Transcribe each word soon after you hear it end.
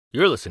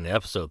You're listening to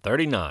episode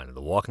 39 of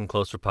the Walking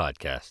Closer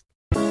podcast.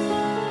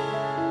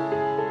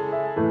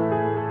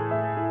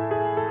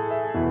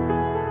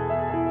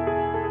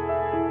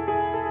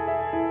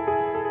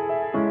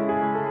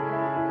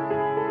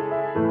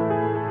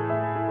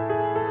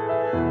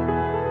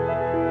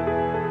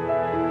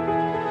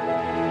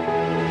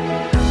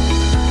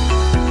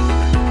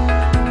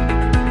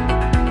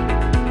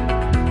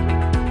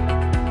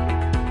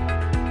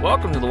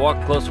 Welcome to the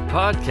Walking Closer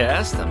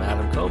podcast. I'm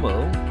Adam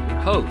Como, your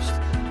host.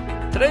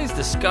 Today's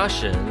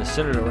discussion is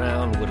centered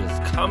around what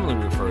is commonly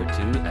referred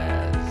to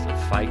as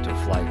a fight or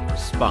flight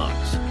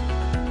response.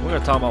 We're going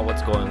to talk about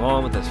what's going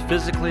on with us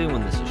physically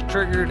when this is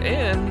triggered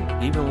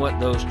and even what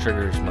those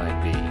triggers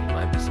might be. You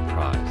might be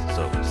surprised.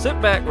 So sit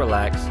back,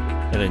 relax,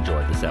 and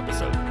enjoy this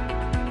episode.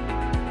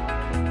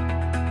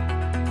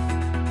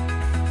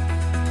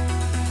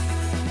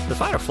 The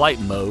fight or flight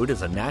mode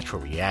is a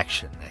natural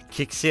reaction that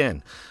kicks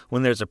in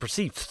when there's a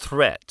perceived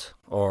threat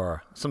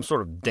or some sort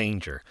of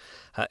danger.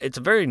 It's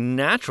a very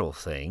natural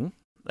thing.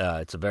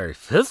 It's a very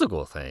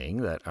physical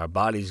thing that our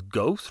bodies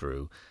go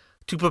through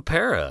to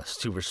prepare us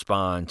to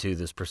respond to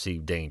this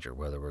perceived danger,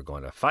 whether we're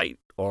going to fight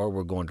or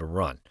we're going to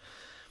run.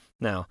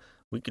 Now,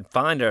 we can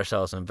find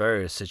ourselves in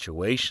various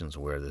situations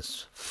where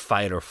this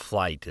fight or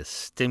flight is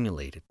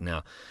stimulated.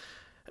 Now,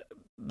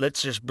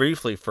 let's just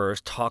briefly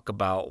first talk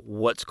about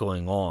what's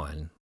going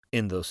on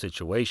in those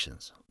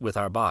situations with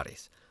our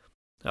bodies.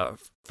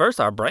 First,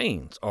 our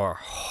brains are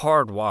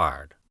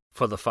hardwired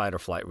for the fight or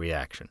flight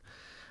reaction.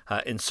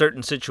 In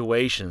certain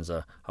situations,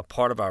 a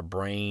part of our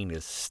brain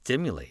is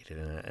stimulated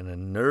and the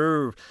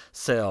nerve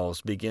cells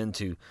begin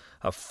to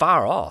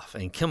fire off,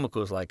 and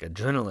chemicals like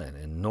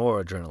adrenaline and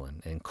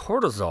noradrenaline and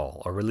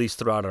cortisol are released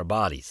throughout our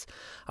bodies.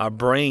 Our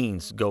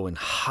brains go in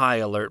high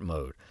alert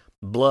mode.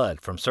 Blood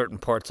from certain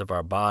parts of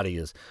our body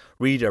is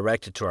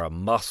redirected to our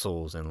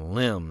muscles and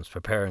limbs,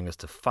 preparing us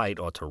to fight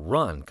or to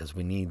run because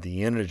we need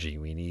the energy,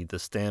 we need the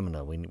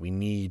stamina, we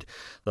need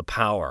the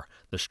power,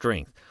 the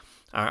strength.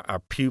 Our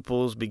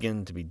pupils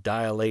begin to be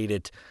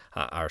dilated,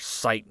 our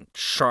sight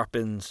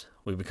sharpens,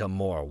 we become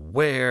more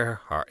aware,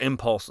 our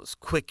impulses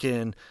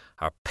quicken,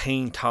 our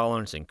pain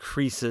tolerance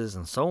increases,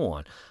 and so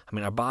on. I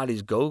mean, our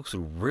bodies go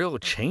through real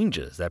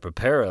changes that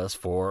prepare us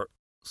for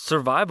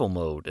survival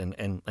mode,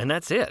 and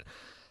that's it.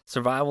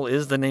 Survival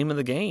is the name of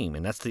the game,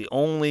 and that's the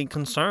only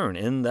concern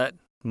in that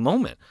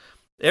moment.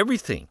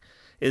 Everything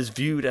is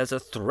viewed as a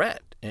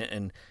threat,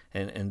 and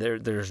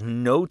there's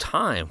no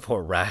time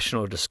for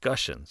rational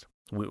discussions.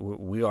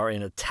 We are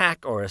in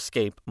attack or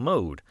escape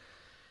mode,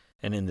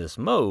 and in this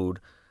mode,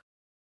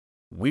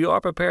 we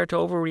are prepared to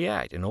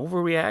overreact, and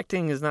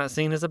overreacting is not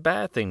seen as a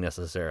bad thing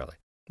necessarily.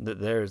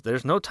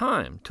 There's no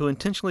time to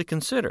intentionally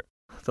consider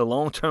the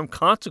long-term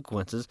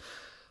consequences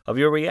of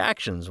your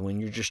reactions when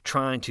you're just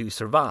trying to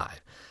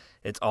survive.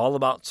 It's all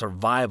about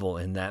survival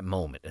in that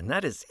moment, and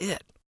that is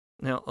it.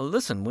 Now,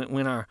 listen,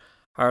 when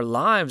our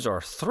lives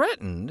are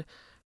threatened,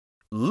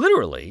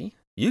 literally,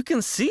 you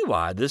can see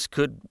why this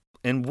could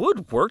and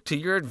would work to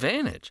your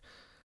advantage.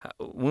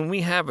 When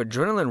we have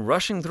adrenaline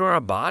rushing through our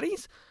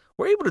bodies,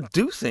 we're able to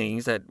do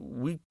things that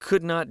we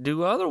could not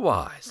do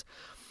otherwise.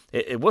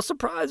 It will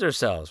surprise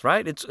ourselves,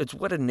 right? It's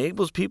what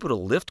enables people to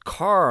lift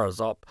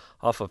cars off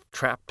of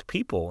trapped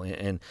people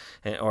and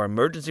or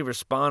emergency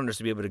responders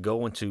to be able to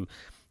go into,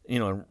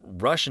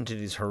 rush into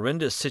these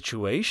horrendous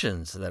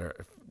situations that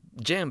are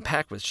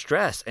jam-packed with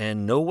stress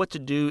and know what to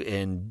do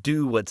and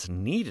do what's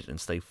needed and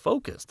stay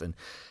focused. And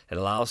it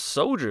allows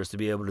soldiers to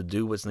be able to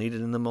do what's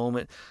needed in the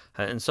moment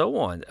and so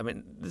on. I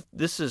mean,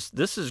 this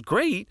is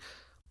great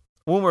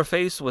when we're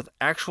faced with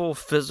actual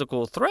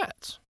physical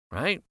threats,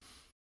 right?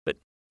 But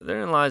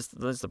therein lies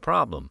the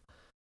problem.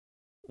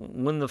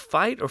 When the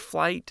fight or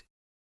flight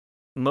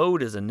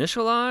mode is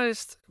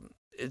initialized,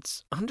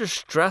 it's under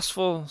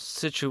stressful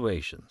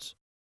situations.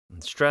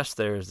 And stress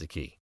there is the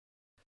key.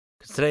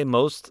 Because today,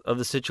 most of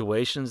the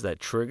situations that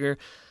trigger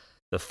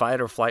the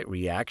fight or flight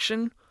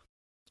reaction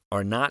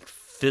are not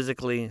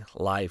physically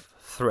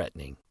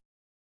life-threatening.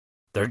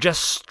 They're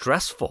just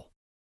stressful.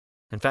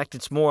 In fact,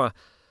 it's more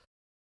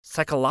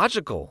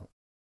psychological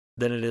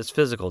than it is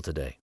physical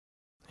today.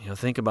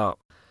 Think about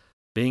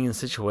being in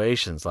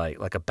situations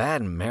like a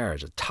bad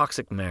marriage, a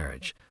toxic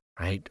marriage,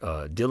 right?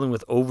 Dealing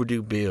with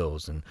overdue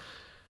bills and,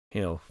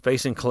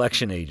 facing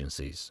collection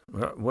agencies.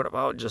 What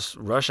about just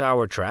rush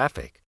hour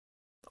traffic?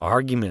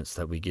 Arguments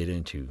that we get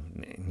into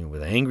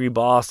with angry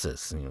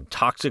bosses,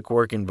 toxic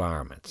work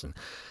environments, and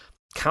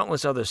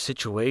countless other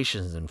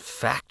situations and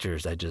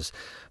factors that just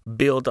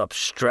build up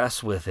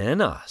stress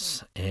within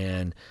us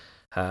and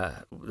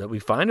that we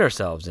find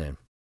ourselves in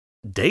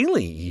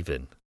daily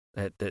even,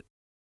 that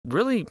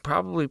really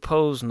probably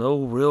pose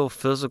no real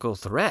physical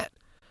threat.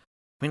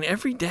 I mean,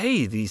 every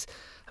day,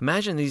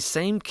 imagine these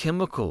same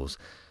chemicals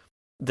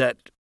that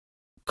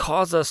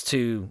cause us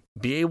to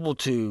be able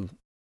to,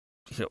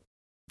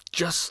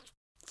 just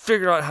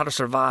figure out how to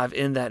survive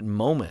in that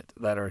moment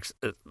that are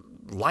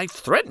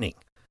life-threatening.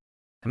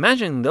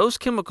 Imagine those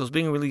chemicals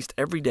being released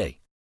every day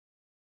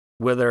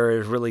where there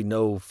is really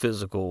no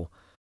physical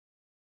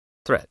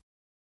threat,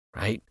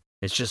 right?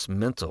 It's just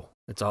mental.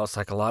 It's all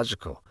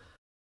psychological.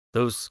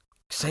 Those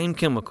same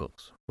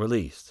chemicals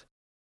released.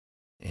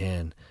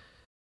 And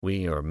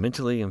we are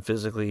mentally and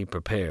physically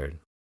prepared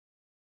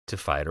to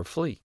fight or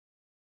flee.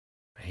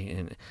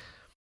 Right?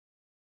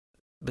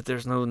 But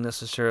there's no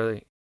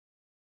necessarily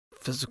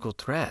physical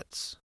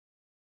threats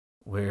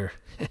where,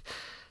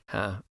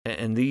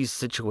 and these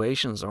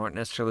situations aren't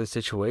necessarily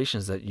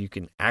situations that you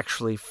can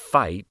actually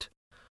fight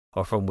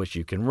or from which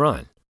you can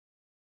run.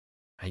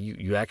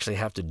 You actually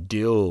have to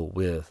deal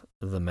with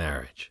the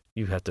marriage.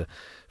 You have to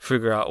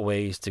figure out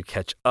ways to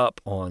catch up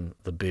on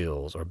the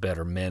bills or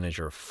better manage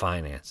your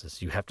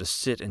finances. You have to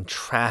sit in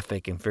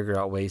traffic and figure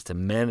out ways to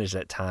manage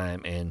that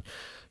time and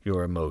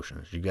your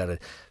emotions. You got to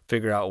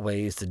figure out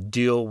ways to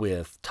deal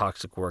with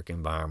toxic work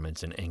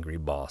environments and angry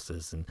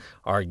bosses and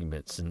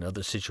arguments and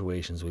other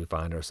situations we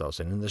find ourselves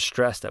in, and the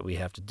stress that we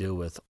have to deal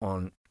with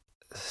on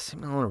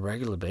a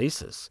regular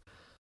basis.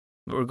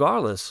 But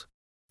regardless,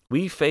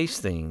 we face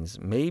things,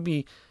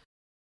 maybe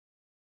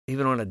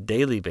even on a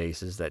daily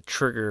basis, that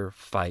trigger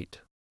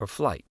fight or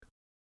flight.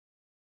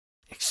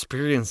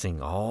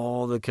 Experiencing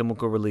all the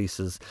chemical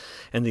releases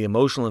and the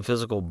emotional and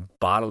physical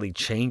bodily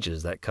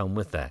changes that come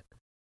with that.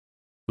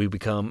 We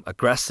become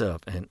aggressive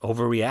and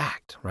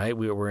overreact, right?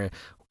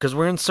 Because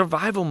we're in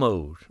survival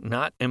mode,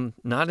 not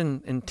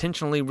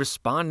intentionally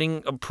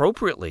responding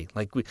appropriately.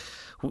 Like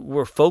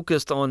we're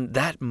focused on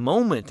that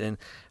moment and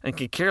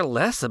could care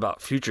less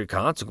about future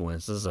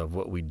consequences of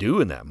what we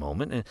do in that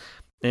moment.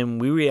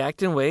 And we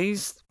react in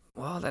ways,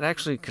 that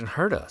actually can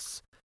hurt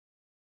us.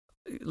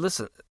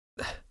 Listen,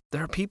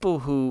 there are people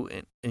who,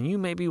 and you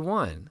may be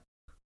one,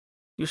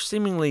 you're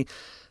seemingly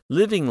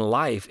living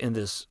life in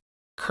this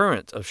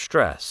current of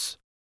stress.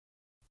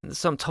 The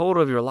sum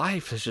total of your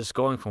life is just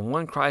going from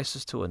one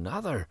crisis to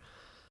another.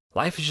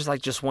 Life is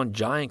just one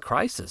giant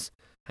crisis.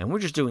 And we're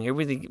just doing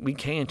everything we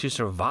can to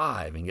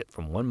survive and get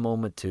from one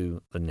moment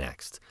to the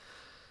next.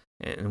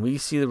 And we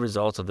see the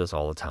results of this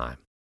all the time.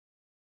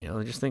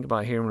 Just think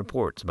about hearing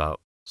reports about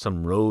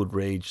some road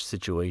rage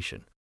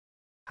situation.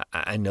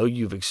 I know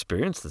you've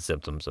experienced the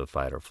symptoms of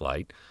fight or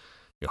flight.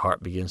 Your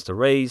heart begins to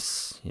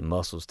race, your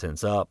muscles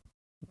tense up,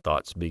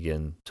 thoughts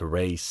begin to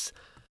race.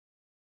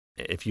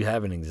 If you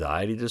have an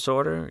anxiety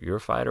disorder, your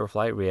fight or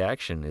flight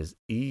reaction is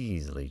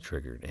easily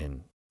triggered.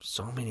 And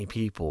so many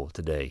people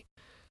today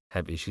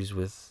have issues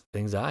with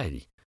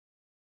anxiety.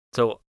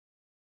 So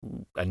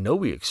I know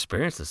we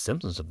experience the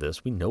symptoms of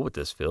this. We know what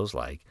this feels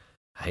like.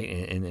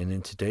 Right? And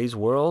in today's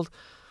world,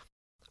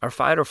 our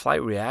fight or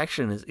flight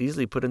reaction is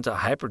easily put into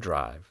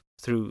hyperdrive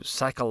through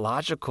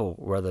psychological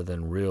rather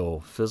than real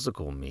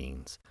physical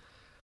means.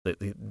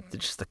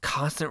 Just the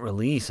constant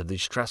release of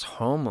these stress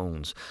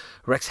hormones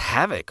wreaks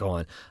havoc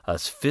on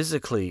us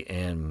physically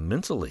and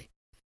mentally.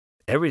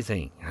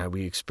 Everything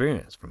we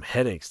experience, from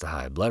headaches to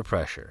high blood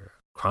pressure,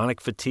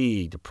 chronic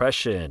fatigue,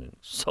 depression, and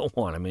so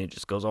on. It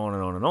just goes on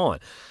and on and on.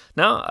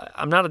 Now,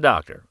 I'm not a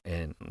doctor,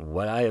 and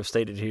what I have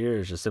stated here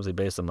is just simply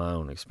based on my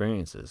own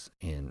experiences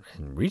and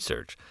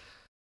research.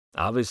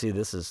 Obviously,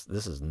 this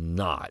is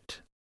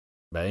not,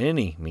 by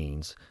any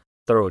means,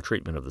 thorough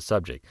treatment of the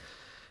subject.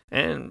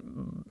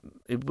 And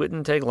it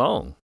wouldn't take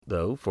long,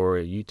 though, for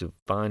you to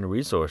find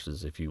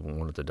resources if you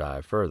wanted to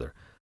dive further.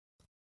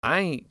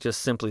 I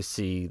just simply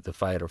see the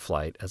fight or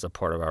flight as a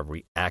part of our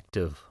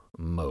reactive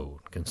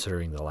mode,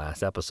 considering the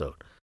last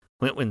episode.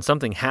 When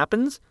something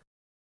happens,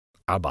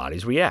 our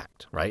bodies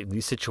react, right?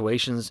 These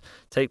situations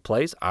take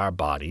place, our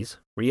bodies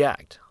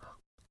react.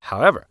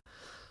 However,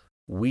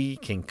 we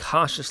can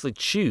consciously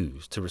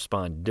choose to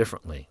respond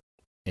differently,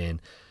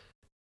 and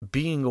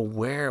being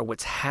aware of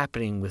what's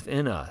happening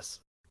within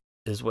us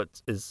is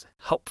what is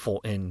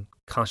helpful in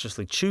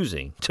consciously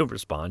choosing to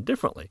respond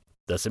differently.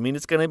 Doesn't mean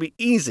it's going to be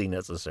easy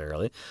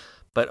necessarily,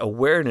 but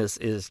awareness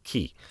is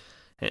key.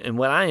 And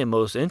what I am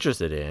most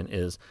interested in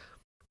is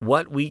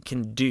what we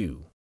can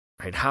do,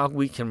 right? How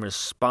we can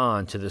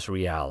respond to this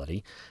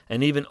reality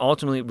and even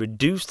ultimately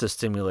reduce the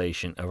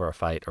stimulation of our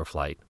fight or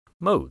flight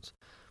modes.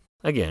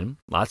 Again,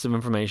 lots of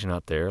information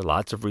out there,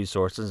 lots of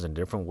resources and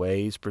different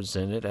ways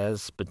presented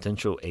as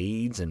potential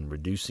aids in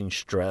reducing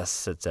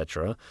stress,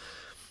 etc.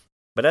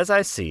 But as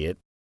I see it,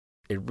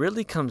 it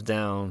really comes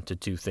down to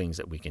two things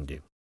that we can do.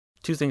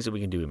 Two things that we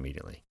can do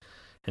immediately.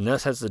 And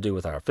this has to do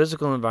with our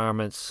physical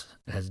environments.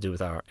 It has to do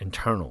with our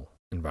internal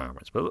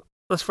environments. But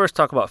let's first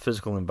talk about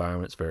physical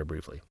environments very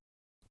briefly.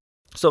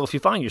 So if you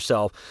find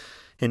yourself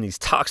in these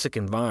toxic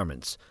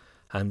environments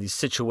and these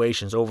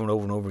situations over and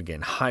over and over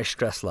again, high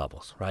stress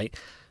levels, right?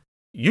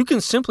 You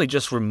can simply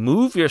just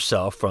remove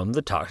yourself from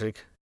the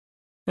toxic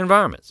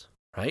environments,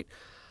 right?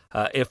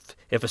 If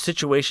a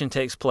situation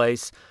takes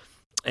place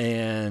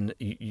and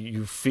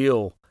you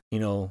feel,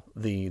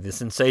 the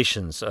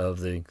sensations of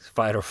the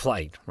fight or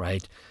flight,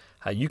 right?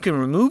 You can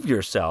remove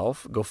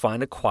yourself, go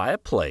find a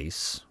quiet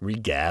place,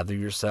 regather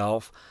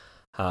yourself,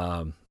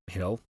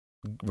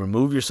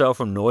 remove yourself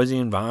from noisy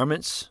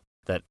environments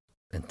that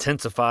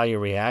intensify your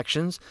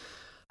reactions,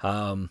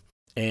 and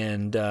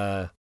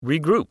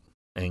regroup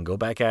and go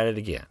back at it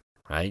again,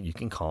 right? You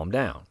can calm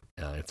down.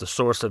 If the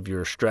source of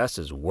your stress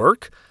is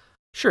work,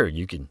 Sure,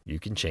 you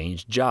can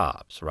change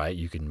jobs, right?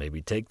 You can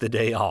maybe take the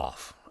day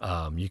off.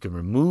 You can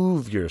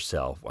remove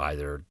yourself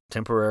either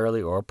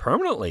temporarily or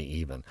permanently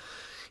even.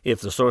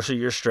 If the source of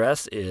your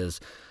stress is,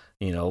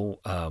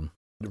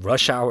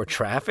 rush hour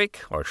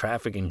traffic or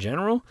traffic in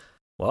general,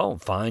 well,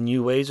 find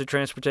new ways of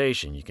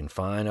transportation. You can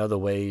find other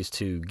ways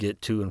to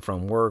get to and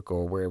from work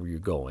or wherever you're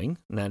going,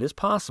 and that is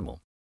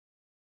possible,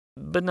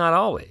 but not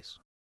always.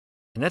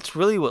 And that's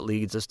really what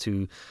leads us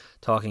to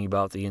talking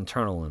about the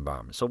internal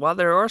environment. So while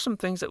there are some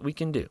things that we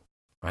can do,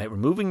 right,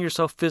 removing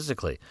yourself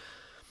physically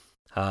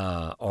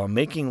or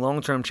making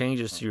long-term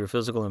changes to your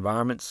physical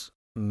environments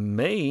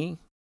may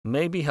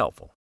be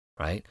helpful,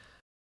 right?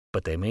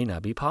 But they may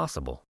not be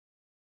possible.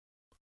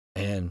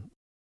 And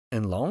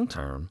in long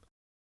term,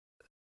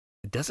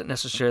 it doesn't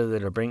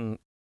necessarily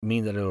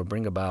mean that it'll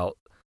bring about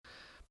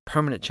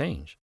permanent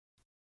change,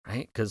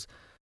 right? Because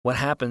what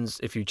happens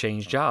if you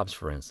change jobs,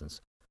 for instance,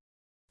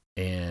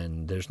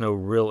 and there's no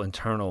real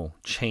internal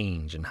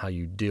change in how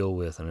you deal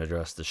with and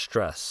address the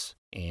stress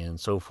and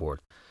so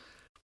forth?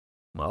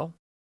 Well,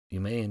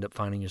 you may end up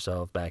finding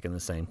yourself back in the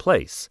same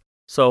place.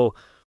 So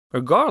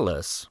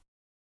regardless,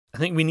 I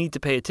think we need to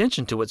pay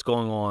attention to what's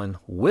going on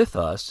with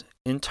us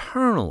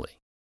internally.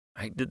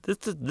 Right?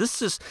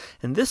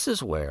 This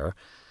is where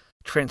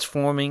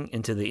transforming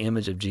into the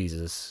image of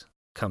Jesus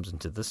comes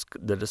into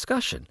the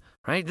discussion.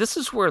 Right? This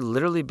is where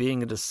literally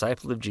being a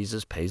disciple of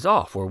Jesus pays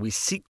off, where we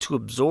seek to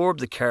absorb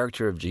the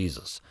character of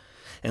Jesus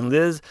and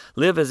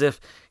live as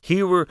if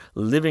he were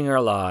living our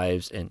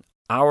lives in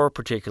our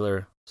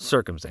particular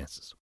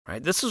circumstances.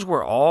 Right? This is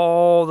where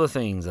all the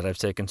things that I've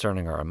said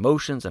concerning our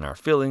emotions and our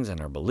feelings and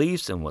our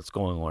beliefs and what's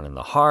going on in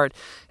the heart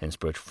and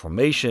spiritual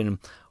formation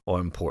are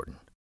important.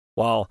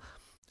 While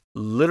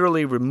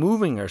literally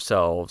removing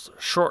ourselves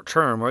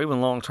short-term or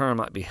even long-term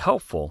might be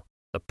helpful,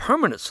 the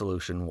permanent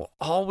solution will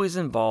always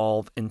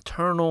involve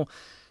internal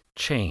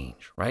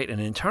change, right?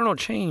 And internal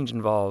change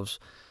involves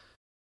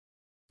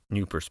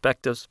new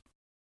perspectives,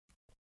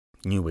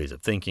 new ways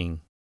of thinking,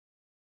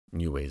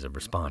 new ways of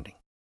responding.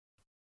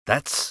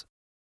 That's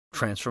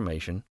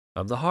transformation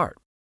of the heart.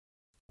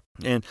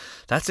 And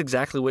that's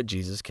exactly what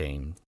Jesus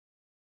came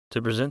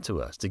to present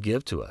to us, to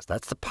give to us.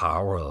 That's the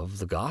power of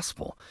the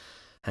gospel.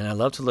 And I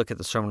love to look at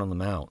the Sermon on the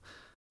Mount,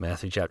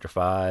 Matthew chapter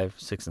 5,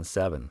 6, and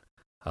 7,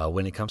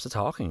 when it comes to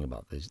talking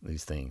about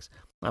these things.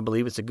 I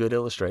believe it's a good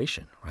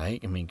illustration, right?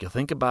 I mean,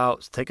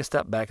 take a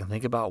step back and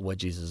think about what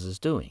Jesus is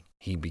doing.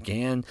 He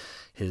began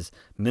his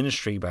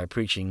ministry by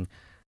preaching,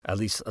 at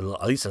least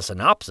a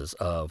synopsis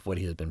of what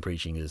he has been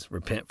preaching is,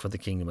 repent, for the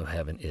kingdom of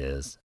heaven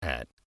is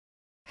at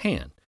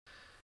hand.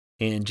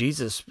 And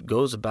Jesus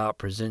goes about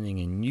presenting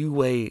a new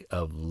way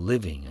of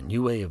living, a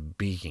new way of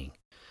being.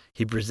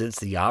 He presents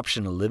the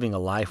option of living a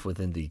life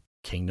within the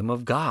kingdom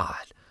of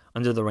God,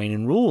 under the reign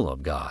and rule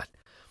of God,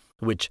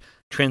 which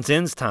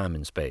transcends time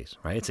and space,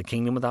 right? It's a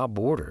kingdom without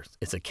borders.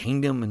 It's a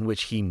kingdom in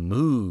which he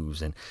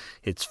moves, and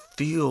it's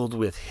filled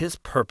with his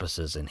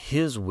purposes and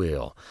his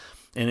will.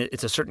 And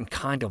it's a certain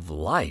kind of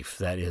life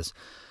that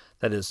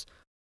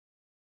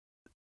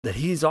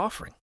he's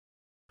offering,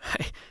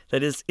 right?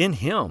 That is in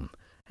him,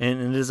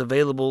 and it is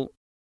available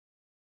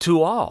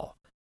to all.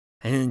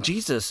 And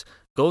Jesus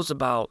goes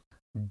about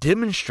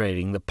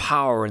demonstrating the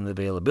power and the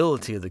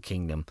availability of the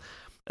kingdom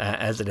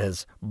as it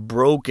has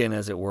broken,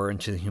 as it were,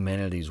 into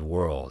humanity's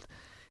world.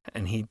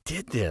 And he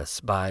did this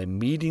by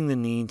meeting the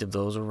needs of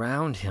those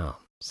around him,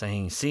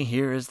 saying, see,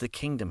 here is the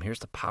kingdom. Here's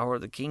the power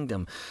of the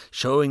kingdom,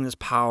 showing this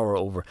power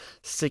over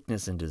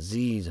sickness and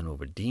disease and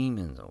over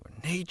demons, over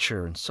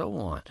nature, and so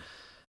on,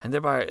 and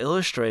thereby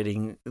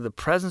illustrating the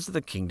presence of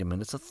the kingdom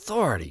and its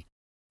authority.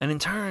 And in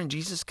turn,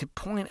 Jesus could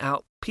point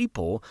out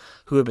people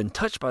who have been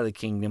touched by the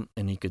kingdom,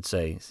 and he could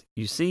say,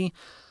 you see,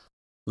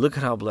 look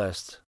at how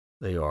blessed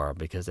they are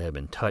because they have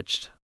been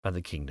touched by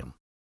the kingdom,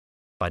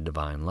 by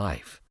divine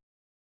life.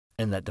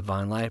 And that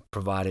divine life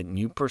provided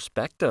new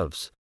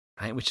perspectives,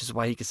 right? Which is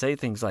why he could say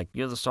things like,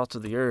 you're the salt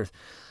of the earth,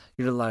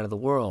 you're the light of the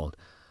world,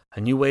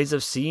 and new ways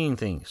of seeing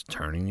things,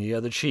 turning the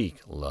other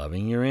cheek,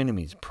 loving your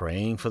enemies,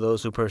 praying for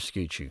those who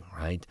persecute you,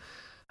 right?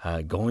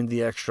 Going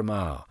the extra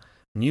mile.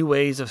 New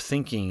ways of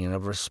thinking and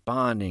of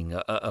responding,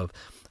 of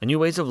new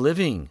ways of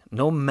living,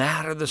 no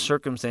matter the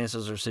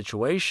circumstances or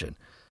situation.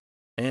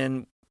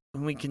 And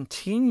we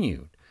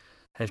continued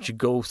as you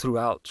go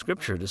throughout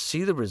Scripture to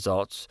see the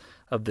results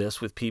of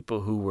this with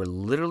people who were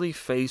literally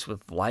faced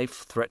with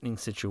life-threatening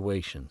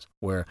situations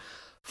where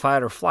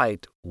fight or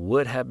flight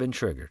would have been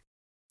triggered.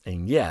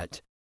 And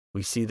yet,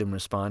 we see them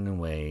respond in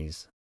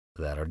ways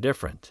that are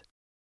different.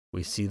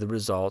 We see the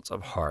results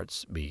of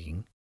hearts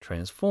being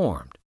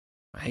transformed.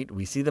 Right?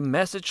 We see the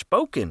message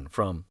spoken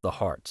from the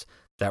hearts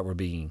that were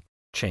being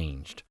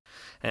changed.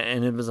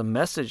 And it was a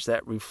message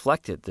that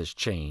reflected this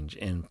change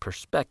in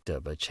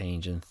perspective, a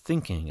change in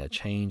thinking, a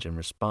change in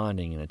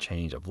responding, and a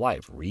change of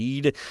life.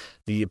 Read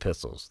the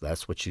epistles.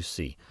 That's what you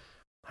see.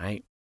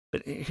 Right?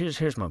 But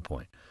here's my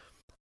point.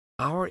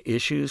 Our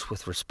issues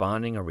with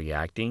responding or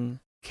reacting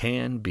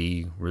can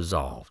be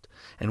resolved,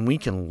 and we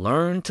can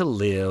learn to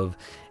live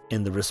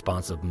in the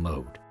responsive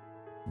mode.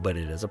 But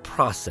it is a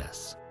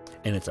process.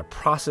 And it's a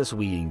process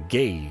we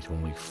engage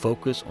when we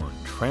focus on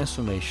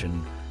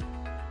transformation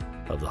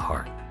of the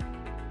heart.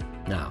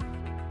 Now,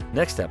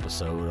 next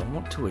episode, I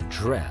want to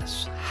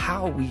address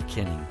how we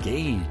can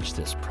engage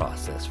this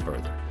process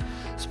further,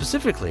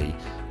 specifically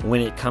when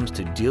it comes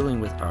to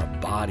dealing with our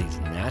body's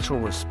natural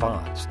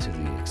response to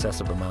the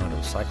excessive amount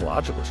of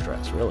psychological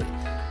stress, really,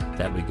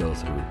 that we go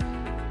through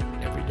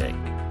every day.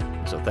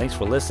 So thanks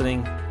for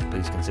listening.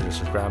 Please consider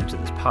subscribing to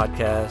this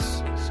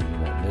podcast so you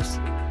won't miss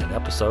an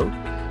episode.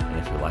 And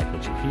if you like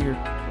what you hear,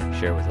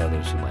 share with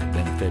others who might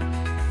benefit.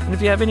 And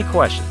if you have any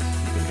questions,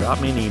 you can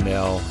drop me an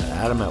email at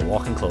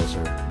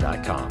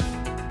adam@walkingcloser.com.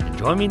 And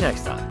join me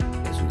next time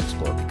as we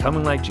explore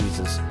becoming like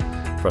Jesus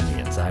from the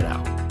inside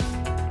out.